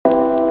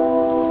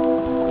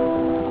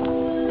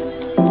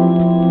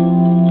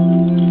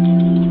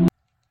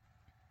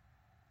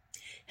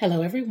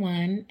Hello,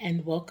 everyone,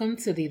 and welcome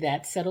to the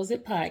That Settles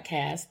It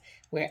podcast,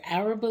 where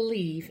our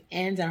belief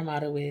and our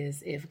motto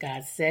is if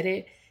God said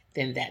it,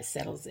 then that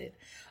settles it.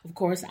 Of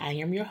course, I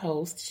am your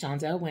host,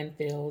 Shondell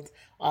Winfield,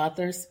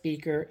 author,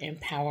 speaker,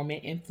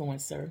 empowerment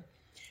influencer.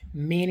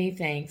 Many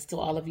thanks to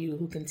all of you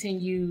who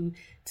continue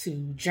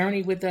to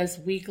journey with us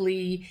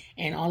weekly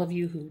and all of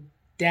you who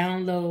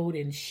download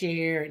and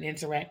share and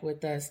interact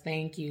with us.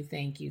 Thank you,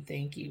 thank you,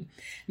 thank you.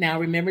 Now,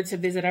 remember to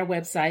visit our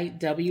website,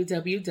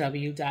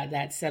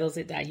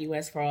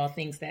 www.thatsettlesit.us for all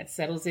things that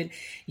settles it.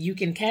 You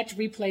can catch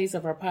replays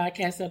of our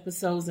podcast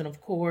episodes and, of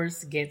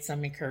course, get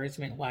some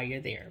encouragement while you're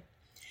there.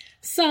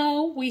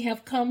 So we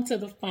have come to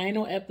the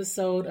final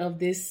episode of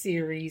this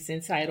series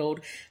entitled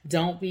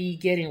Don't Be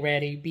Getting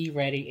Ready, Be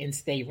Ready, and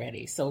Stay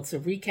Ready. So to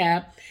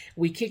recap,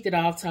 we kicked it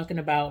off talking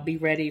about be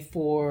ready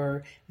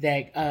for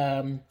that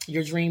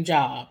your dream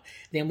job.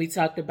 Then we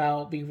talked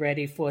about be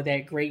ready for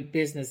that great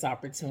business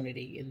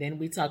opportunity. And then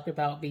we talked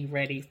about be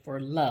ready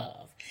for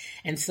love.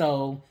 And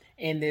so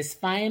in this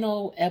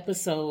final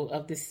episode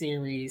of the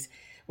series,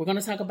 we're going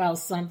to talk about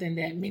something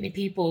that many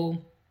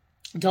people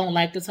don't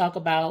like to talk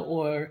about,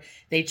 or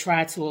they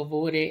try to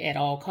avoid it at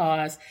all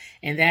costs.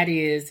 And that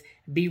is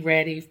be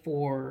ready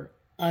for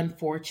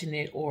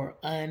unfortunate or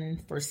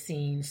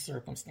unforeseen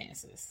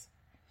circumstances.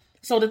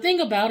 So the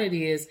thing about it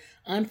is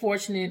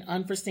unfortunate,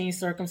 unforeseen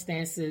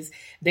circumstances,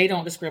 they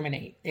don't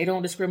discriminate. They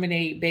don't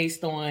discriminate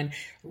based on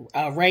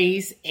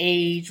race,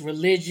 age,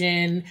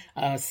 religion,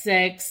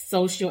 sex,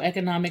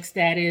 socioeconomic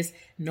status.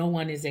 No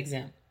one is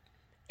exempt.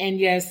 And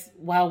yes,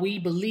 while we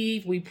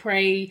believe, we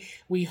pray,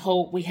 we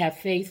hope, we have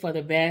faith for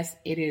the best,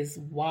 it is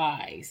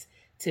wise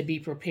to be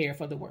prepared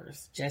for the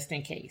worst, just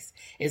in case.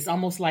 It's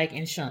almost like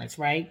insurance,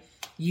 right?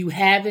 You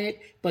have it,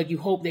 but you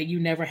hope that you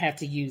never have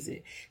to use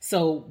it.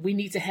 So we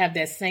need to have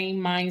that same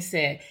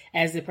mindset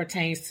as it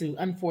pertains to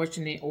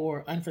unfortunate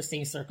or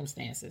unforeseen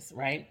circumstances,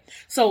 right?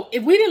 So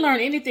if we didn't learn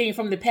anything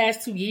from the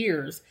past 2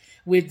 years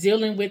with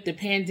dealing with the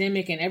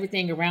pandemic and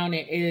everything around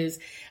it is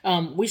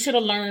we should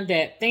have learned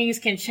that things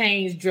can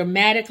change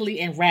dramatically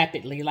and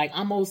rapidly, like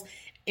almost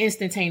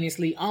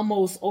instantaneously,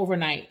 almost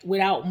overnight,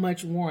 without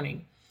much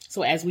warning.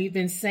 So as we've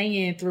been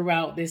saying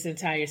throughout this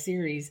entire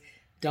series,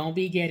 don't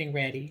be getting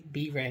ready,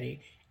 be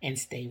ready, and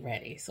stay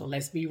ready. So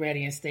let's be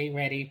ready and stay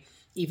ready,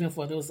 even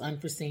for those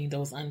unforeseen,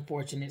 those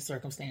unfortunate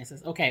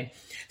circumstances. Okay,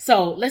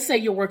 so let's say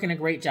you're working a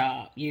great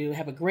job. You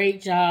have a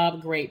great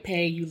job, great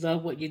pay, you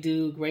love what you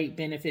do, great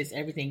benefits,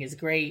 everything is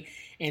great.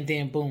 And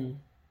then boom,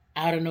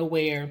 out of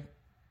nowhere,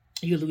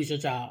 you lose your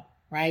job,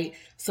 right?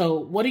 So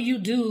what do you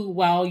do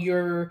while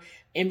you're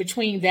in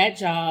between that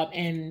job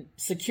and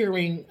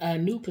securing a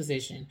new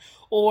position?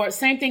 Or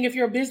same thing if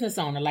you're a business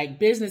owner, like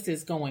business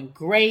is going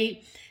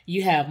great.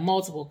 You have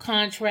multiple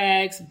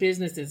contracts,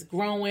 business is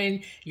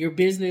growing, your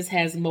business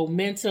has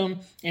momentum,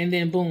 and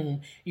then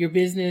boom, your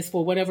business,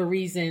 for whatever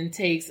reason,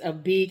 takes a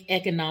big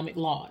economic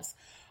loss.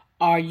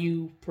 Are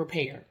you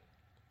prepared?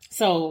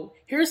 So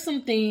here's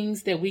some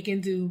things that we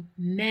can do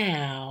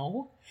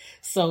now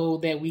so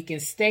that we can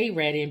stay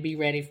ready and be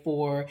ready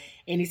for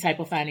any type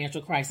of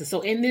financial crisis.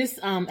 So in this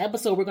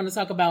episode, we're going to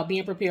talk about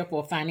being prepared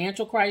for a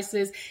financial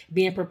crisis,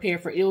 being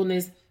prepared for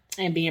illness,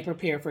 and being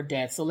prepared for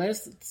death. So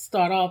let's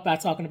start off by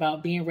talking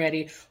about being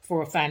ready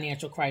for a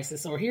financial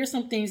crisis. So here's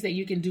some things that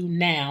you can do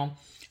now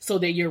so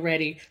that you're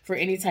ready for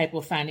any type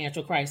of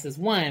financial crisis.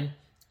 One,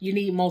 you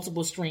need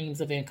multiple streams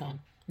of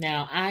income.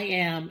 Now, I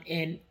am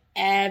an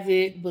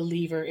avid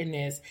believer in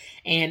this,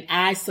 and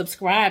I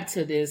subscribe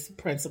to this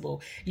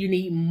principle. You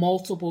need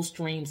multiple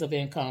streams of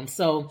income.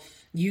 So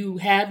you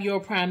have your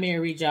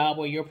primary job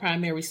or your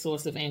primary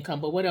source of income,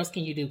 but what else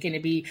can you do? Can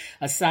it be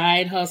a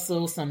side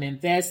hustle, some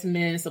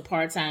investments, a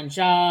part-time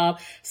job,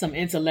 some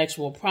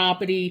intellectual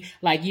property?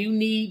 Like, you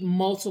need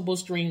multiple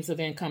streams of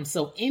income.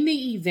 So in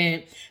the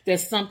event that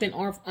something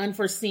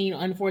unforeseen,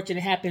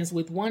 unfortunate happens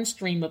with one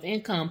stream of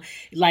income,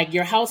 like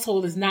your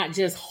household is not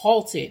just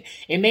halted.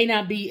 It may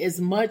not be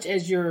as much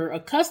as you're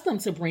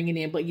accustomed to bringing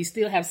in, but you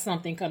still have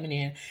something coming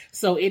in.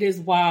 So it is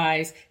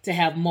wise to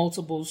have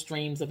multiple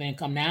streams of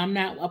income. Now, I'm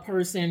not a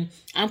person,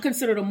 I'm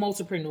considered a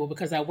multipreneur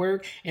because I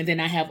work and then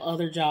I have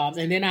other jobs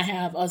and then I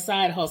have a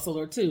side hustle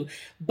or two.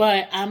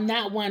 But I'm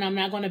not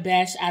going to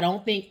bash. I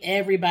don't think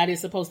everybody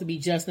is supposed to be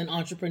just an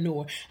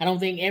entrepreneur. I don't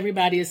think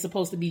everybody is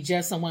supposed to be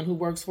just someone who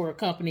works for a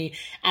company.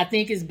 I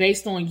think it's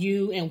based on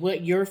you and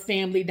what your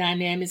family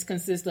dynamics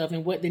consist of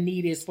and what the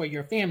need is for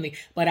your family.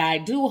 But I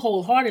do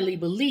wholeheartedly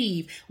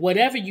believe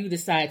whatever you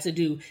decide to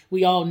do,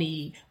 we all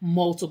need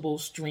multiple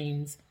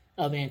streams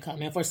of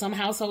income. And for some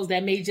households,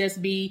 that may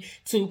just be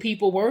two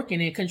people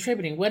working and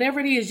contributing. Whatever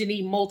it is, you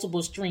need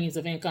multiple streams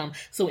of income.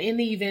 So in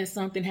the event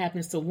something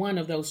happens to one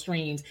of those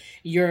streams,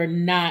 you're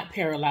not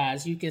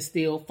paralyzed. You can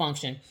still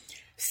function.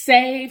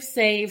 Save,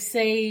 save,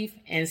 save,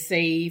 and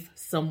save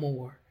some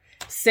more.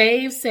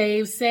 Save,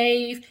 save,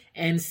 save,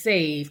 and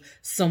save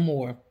some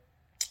more.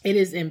 it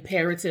is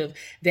imperative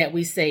that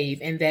we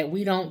save and that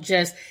we don't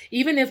just,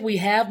 even if we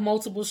have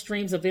multiple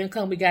streams of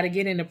income, we got to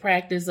get in the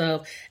practice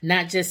of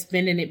not just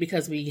spending it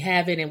because we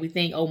have it and we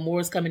think, oh, more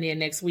is coming in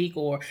next week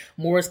or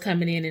more is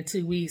coming in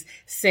 2 weeks.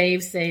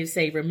 Save, save,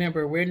 save.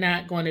 Remember, we're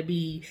not going to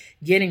be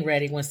getting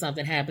ready when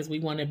something happens. We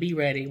want to be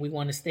ready. We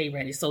want to stay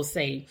ready. So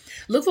save.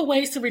 Look for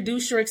ways to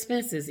reduce your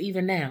expenses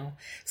even now.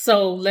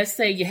 So let's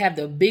say you have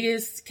the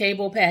biggest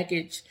cable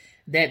package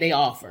that they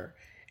offer.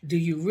 Do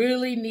you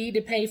really need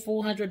to pay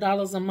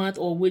 $400 a month,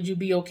 or would you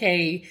be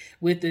okay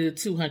with the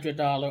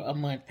 $200 a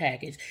month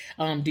package?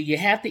 Do you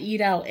have to eat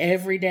out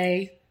every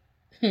day?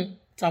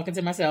 Talking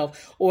to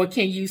myself. Or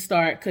can you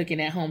start cooking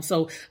at home?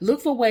 So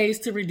look for ways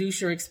to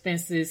reduce your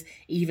expenses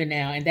even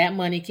now. And that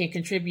money can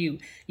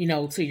contribute,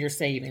 to your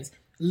savings.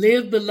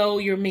 Live below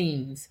your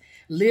means.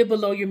 Live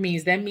below your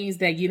means. That means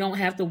that you don't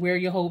have to wear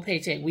your whole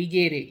paycheck. We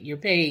get it. You're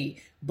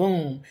paid.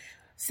 Boom.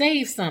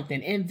 Save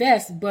something,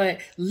 invest, but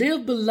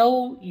live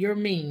below your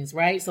means,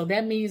 right? So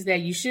that means that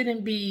you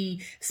shouldn't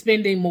be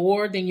spending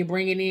more than you're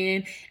bringing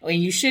in,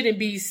 and you shouldn't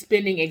be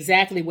spending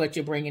exactly what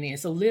you're bringing in.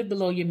 So live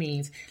below your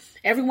means.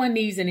 Everyone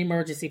needs an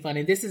emergency fund,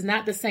 and this is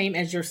not the same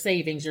as your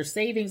savings. Your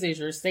savings is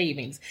your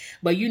savings,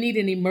 but you need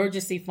an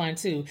emergency fund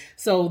too.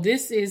 So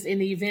this is in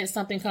the event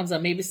something comes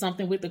up, maybe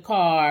something with the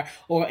car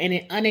or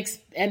an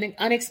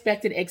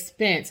unexpected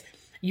expense.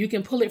 You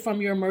can pull it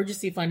from your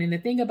emergency fund. And the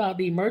thing about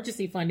the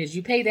emergency fund is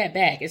you pay that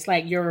back. It's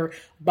like you're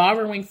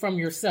borrowing from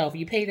yourself.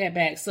 You pay that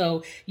back.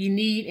 So you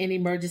need an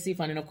emergency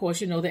fund. And of course,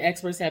 the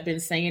experts have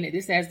been saying it.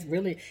 This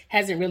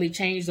hasn't really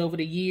changed over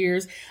the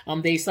years.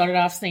 They started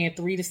off saying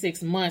 3 to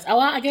 6 months. Oh,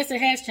 well, I guess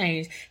it has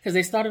changed because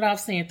they started off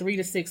saying 3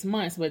 to 6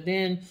 months. But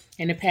then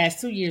in the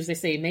past 2 years, they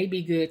say it may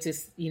be good to,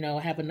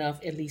 have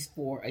enough at least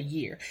for a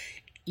year.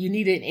 You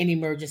need an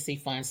emergency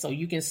fund. So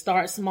you can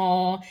start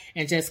small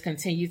and just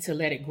continue to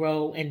let it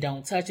grow and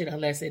don't touch it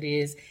unless it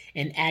is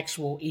an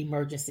actual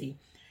emergency.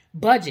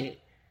 Budget.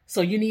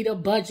 So you need a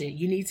budget.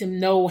 You need to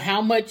know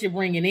how much you're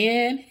bringing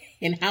in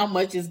and how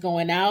much is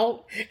going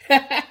out.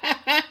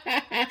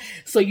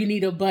 So you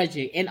need a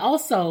budget. And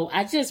also,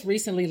 I just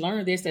recently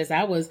learned this as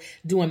I was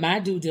doing my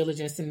due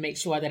diligence to make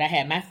sure that I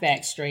had my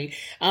facts straight.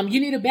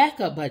 You need a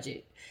backup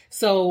budget.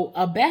 So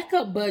a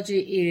backup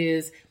budget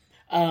is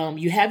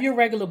you have your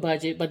regular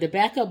budget, but the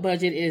backup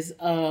budget is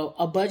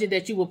a budget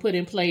that you will put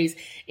in place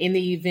in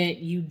the event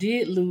you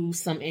did lose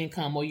some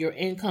income or your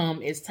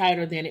income is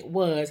tighter than it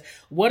was.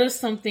 What are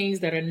some things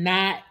that are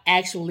not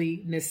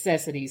actually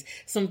necessities?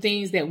 Some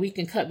things that we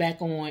can cut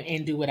back on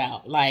and do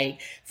without.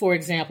 Like, for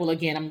example,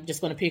 again, I'm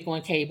just going to pick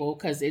on cable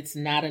because it's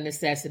not a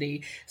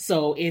necessity.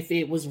 So if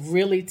it was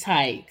really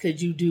tight,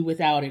 could you do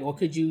without it? Or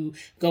could you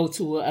go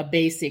to a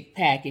basic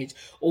package?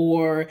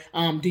 Or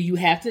do you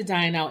have to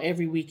dine out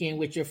every weekend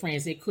with your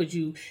friends? Could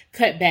you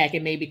cut back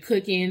and maybe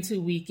cook in 2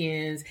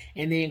 weekends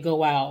and then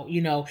go out,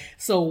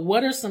 So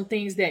what are some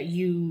things that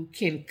you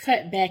can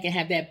cut back and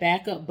have that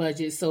backup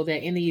budget so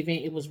that in the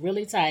event it was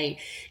really tight,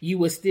 you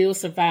would still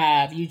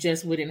survive. You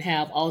just wouldn't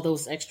have all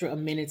those extra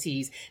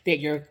amenities that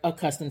you're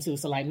accustomed to.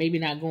 So like maybe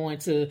not going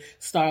to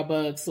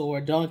Starbucks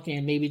or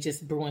Dunkin', maybe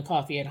just brewing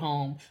coffee at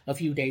home a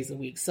few days a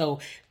week. So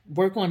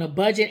work on a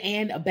budget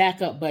and a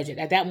backup budget.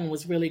 That one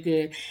was really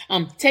good.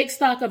 Take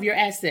stock of your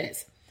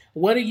assets.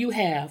 What do you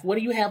have? What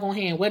do you have on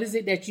hand? What is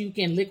it that you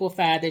can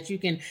liquefy, that you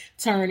can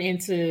turn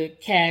into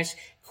cash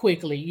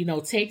quickly?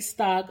 Take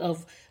stock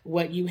of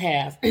what you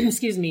have.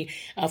 Excuse me.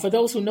 For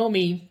those who know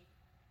me,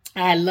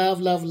 I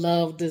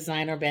love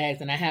designer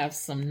bags, and I have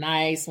some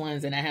nice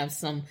ones and I have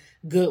some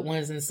good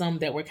ones and some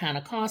that were kind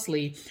of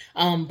costly.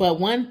 But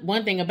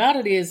one thing about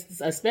it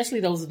is, especially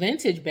those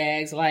vintage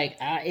bags, like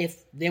if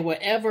there were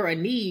ever a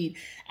need,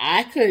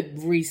 I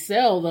could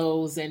resell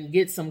those and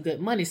get some good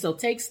money. So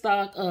take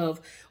stock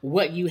of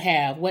what you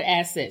have, what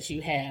assets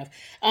you have.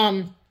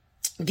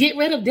 Get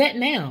rid of debt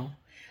now.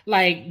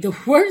 Like the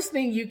worst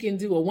thing you can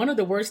do, or one of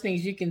the worst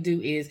things you can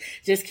do, is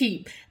just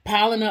keep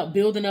piling up,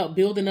 building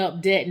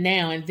up debt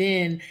now, and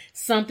then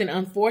something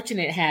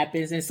unfortunate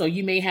happens. And so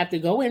you may have to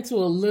go into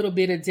a little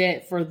bit of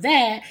debt for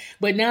that,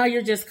 but now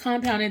you're just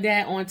compounding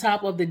that on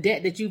top of the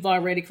debt that you've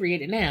already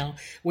created now,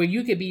 where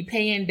you could be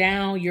paying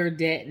down your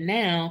debt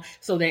now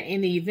so that in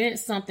the event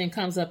something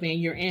comes up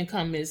and your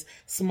income is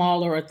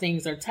smaller or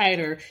things are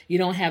tighter, you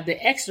don't have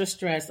the extra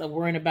stress of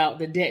worrying about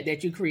the debt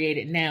that you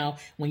created now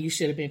when you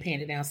should have been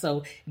paying it down.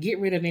 So get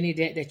rid of any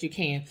debt that you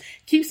can.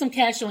 Keep some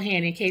cash on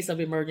hand in case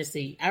of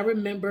emergency. I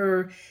remember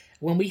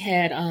when we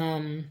had,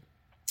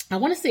 I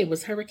want to say it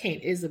was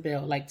Hurricane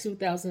Isabel, like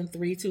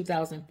 2003,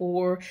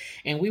 2004,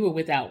 and we were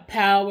without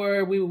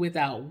power, we were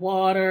without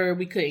water,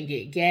 we couldn't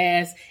get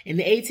gas, and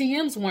the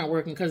ATMs weren't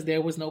working because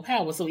there was no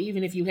power. So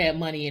even if you had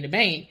money in the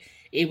bank,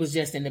 it was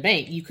just in the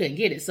bank. You couldn't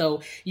get it.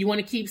 So you want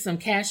to keep some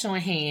cash on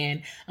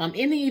hand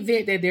in the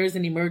event that there's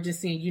an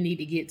emergency and you need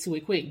to get to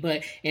it quick.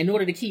 But in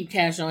order to keep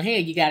cash on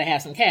hand, you got to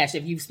have some cash.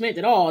 If you've spent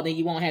it all, then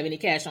you won't have any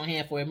cash on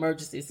hand for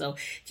emergency. So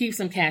keep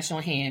some cash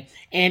on hand.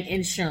 And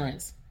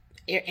insurance.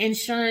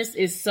 Insurance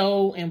is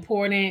so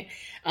important.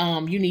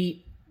 You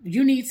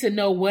need to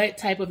know what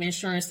type of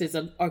insurances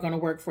are going to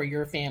work for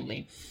your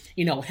family.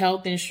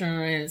 health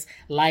insurance,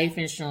 life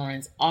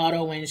insurance,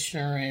 auto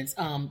insurance,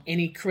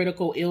 any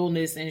critical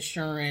illness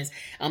insurance,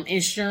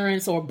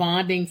 insurance or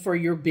bonding for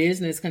your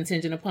business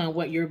contingent upon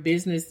what your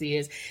business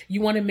is.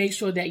 You want to make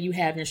sure that you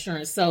have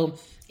insurance. So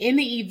in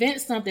the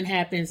event something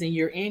happens and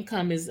your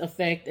income is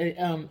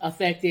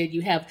affected,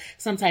 you have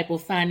some type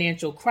of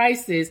financial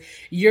crisis,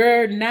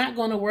 you're not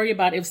going to worry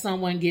about if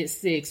someone gets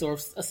sick or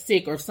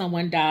if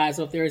someone dies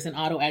or if there is an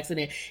auto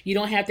accident. You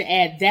don't have to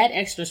add that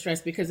extra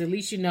stress because at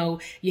least you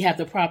have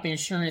the proper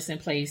insurance in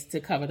place to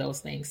cover those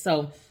things.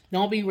 So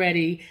don't be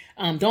ready.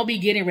 Don't be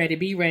getting ready.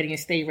 Be ready and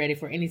stay ready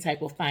for any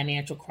type of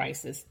financial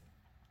crisis.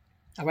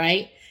 All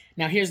right.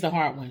 Now here's the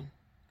hard one.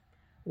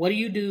 What do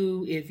you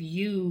do if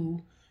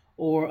you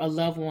or a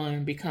loved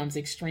one becomes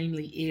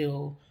extremely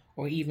ill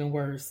or even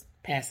worse,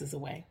 passes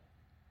away?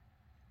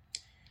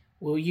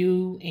 Will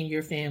you and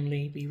your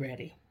family be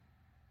ready?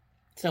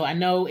 So I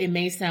know it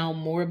may sound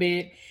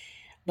morbid,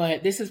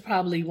 but this is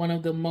probably one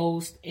of the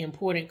most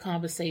important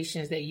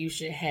conversations that you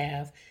should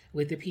have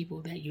with the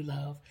people that you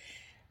love.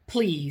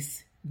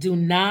 Please do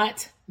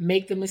not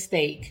make the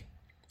mistake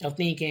of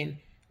thinking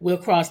we'll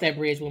cross that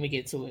bridge when we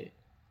get to it.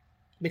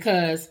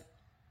 Because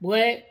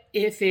what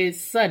if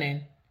it's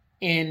sudden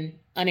and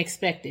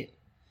unexpected?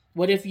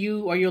 What if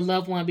you or your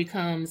loved one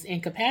becomes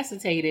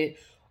incapacitated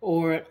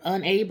or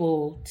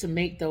unable to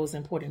make those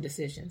important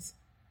decisions?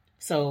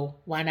 So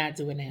why not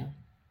do it now?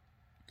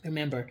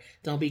 Remember,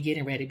 don't be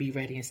getting ready, be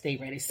ready and stay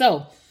ready.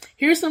 So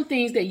here's some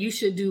things that you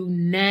should do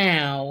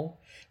now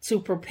to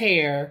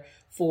prepare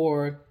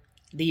for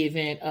the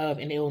event of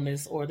an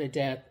illness or the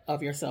death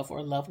of yourself or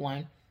a loved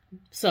one.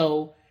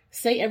 So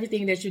say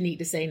everything that you need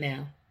to say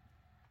now.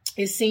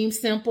 It seems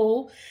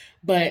simple,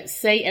 but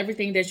say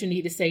everything that you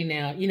need to say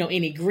now.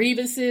 Any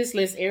grievances,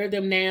 let's air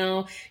them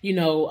now.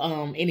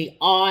 Any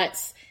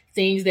oughts,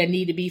 things that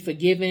need to be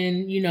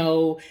forgiven,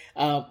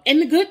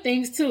 and the good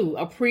things too.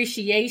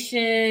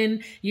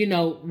 Appreciation,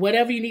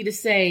 whatever you need to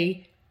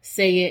say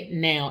it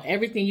now.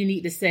 Everything you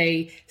need to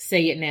say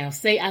it now.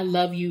 Say, I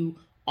love you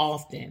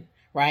often.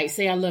 Right?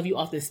 Say, I love you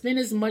often. Spend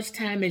as much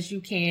time as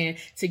you can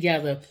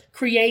together.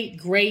 Create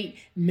great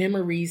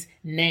memories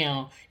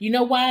now. You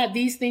know why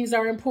these things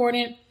are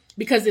important?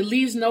 Because it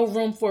leaves no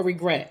room for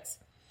regrets.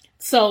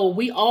 So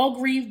we all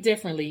grieve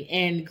differently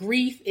and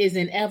grief is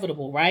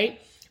inevitable, right?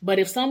 But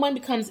if someone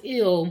becomes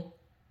ill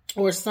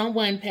or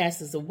someone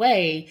passes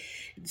away,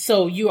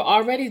 so you're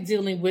already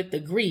dealing with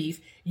the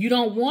grief, you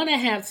don't want to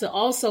have to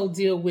also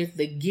deal with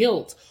the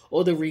guilt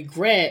or the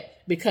regret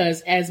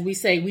because, as we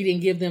say, we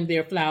didn't give them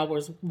their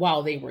flowers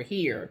while they were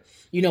here.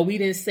 We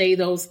didn't say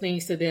those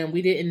things to them.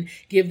 We didn't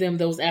give them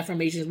those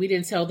affirmations. We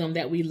didn't tell them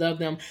that we love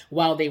them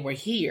while they were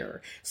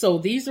here. So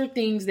these are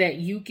things that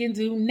you can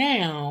do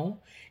now,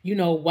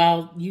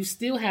 while you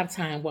still have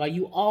time, while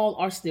you all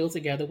are still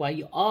together, while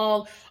you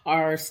all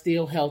are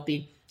still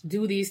healthy.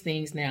 Do these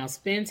things now.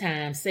 Spend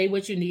time. Say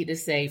what you need to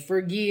say.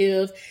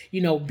 Forgive,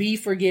 be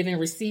forgiven,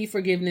 receive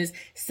forgiveness,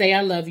 say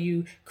I love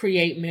you,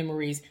 create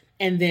memories.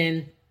 And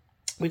then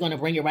we're going to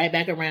bring it right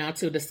back around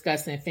to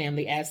discussing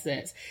family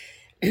assets.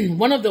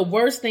 One of the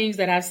worst things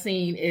that I've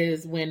seen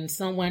is when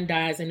someone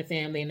dies in the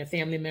family and the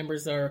family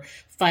members are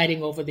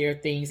fighting over their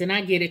things. And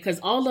I get it because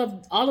all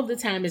of the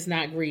time is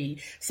not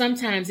greed.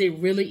 Sometimes it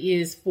really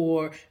is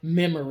for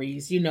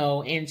memories,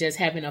 and just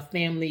having a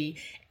family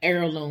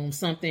heirloom,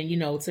 something,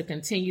 to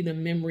continue the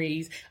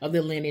memories of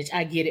the lineage.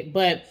 I get it.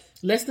 But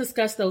let's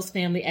discuss those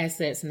family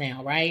assets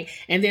now, right?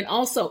 And then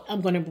also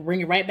I'm going to bring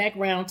it right back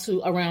around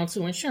to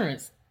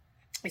insurance.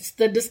 It's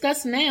to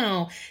discuss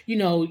now,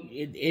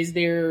 is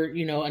there,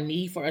 a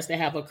need for us to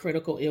have a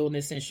critical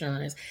illness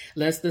insurance?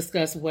 Let's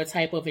discuss what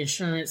type of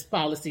insurance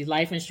policy,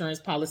 life insurance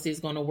policy is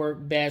going to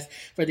work best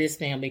for this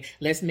family.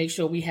 Let's make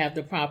sure we have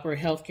the proper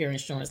healthcare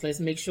insurance.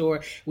 Let's make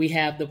sure we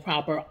have the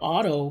proper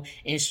auto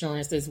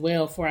insurance as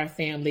well for our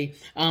family.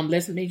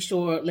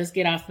 Let's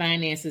get our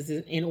finances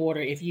in order.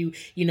 If you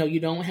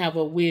don't have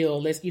a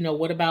will,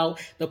 what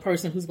about the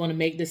person who's going to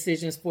make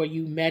decisions for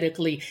you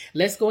medically?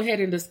 Let's go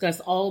ahead and discuss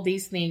all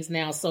these things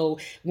now. So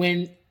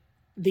when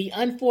the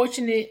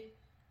unfortunate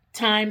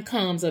time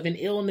comes of an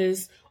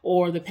illness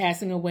or the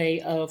passing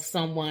away of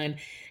someone,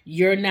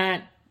 you're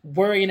not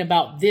worrying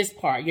about this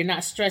part. You're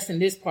not stressing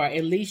this part.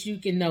 At least you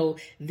can know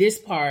this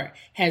part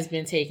has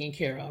been taken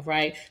care of,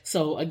 right?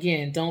 So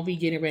again, don't be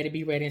getting ready,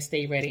 be ready and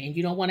stay ready. And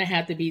you don't want to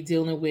have to be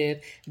dealing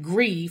with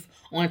grief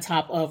on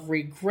top of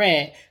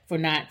regret for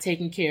not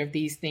taking care of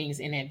these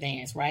things in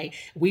advance, right?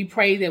 We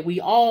pray that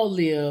we all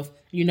live.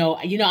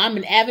 I'm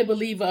an avid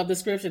believer of the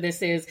scripture that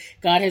says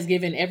God has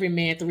given every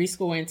man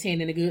 70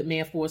 and a good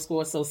man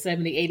 80, so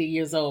 70, 80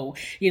 years old.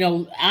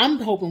 I'm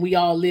hoping we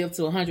all live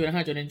to 100,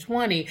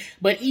 120.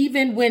 But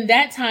even when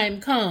that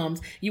time comes,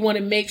 you want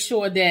to make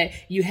sure that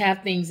you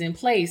have things in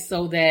place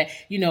so that,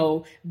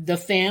 the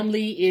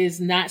family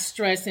is not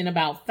stressing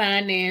about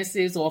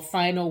finances or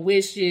final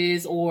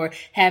wishes or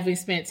having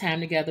spent time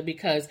together,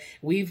 because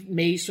we've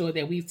made sure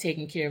that we've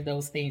taken care of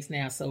those things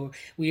now. So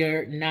we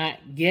are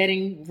not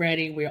getting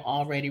ready. We're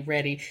already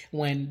ready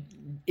when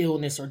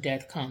illness or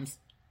death comes.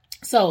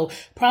 So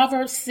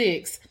Proverbs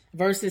 6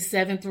 verses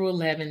 7 through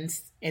 11,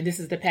 and this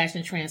is the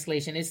Passion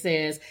Translation. It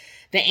says,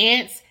 the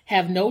ants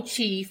have no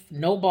chief,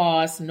 no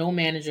boss, no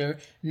manager.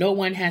 No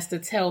one has to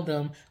tell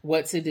them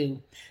what to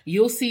do.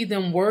 You'll see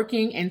them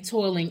working and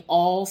toiling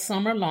all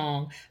summer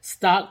long,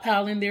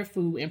 stockpiling their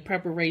food in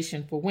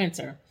preparation for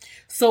winter.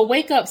 So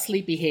wake up,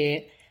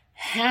 sleepyhead.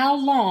 How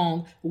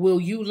long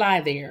will you lie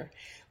there?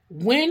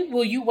 When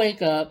will you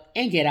wake up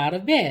and get out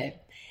of bed?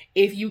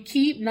 If you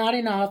keep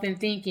nodding off and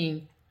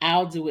thinking,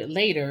 I'll do it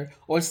later,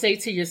 or say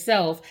to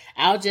yourself,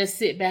 I'll just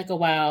sit back a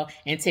while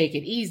and take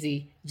it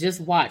easy, just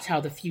watch how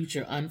the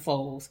future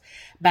unfolds.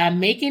 By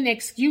making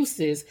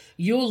excuses,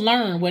 you'll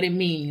learn what it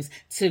means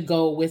to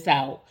go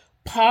without.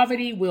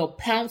 Poverty will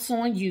pounce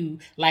on you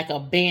like a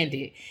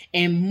bandit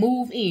and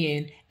move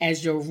in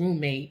as your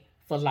roommate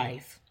for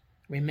life.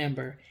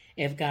 Remember,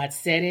 if God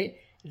said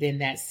it, then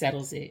that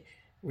settles it.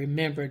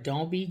 Remember,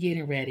 don't be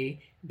getting ready,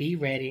 be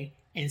ready.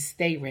 And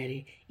stay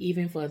ready,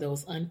 even for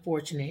those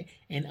unfortunate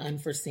and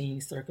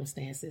unforeseen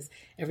circumstances.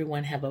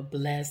 Everyone have a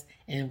blessed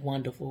and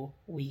wonderful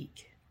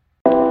week.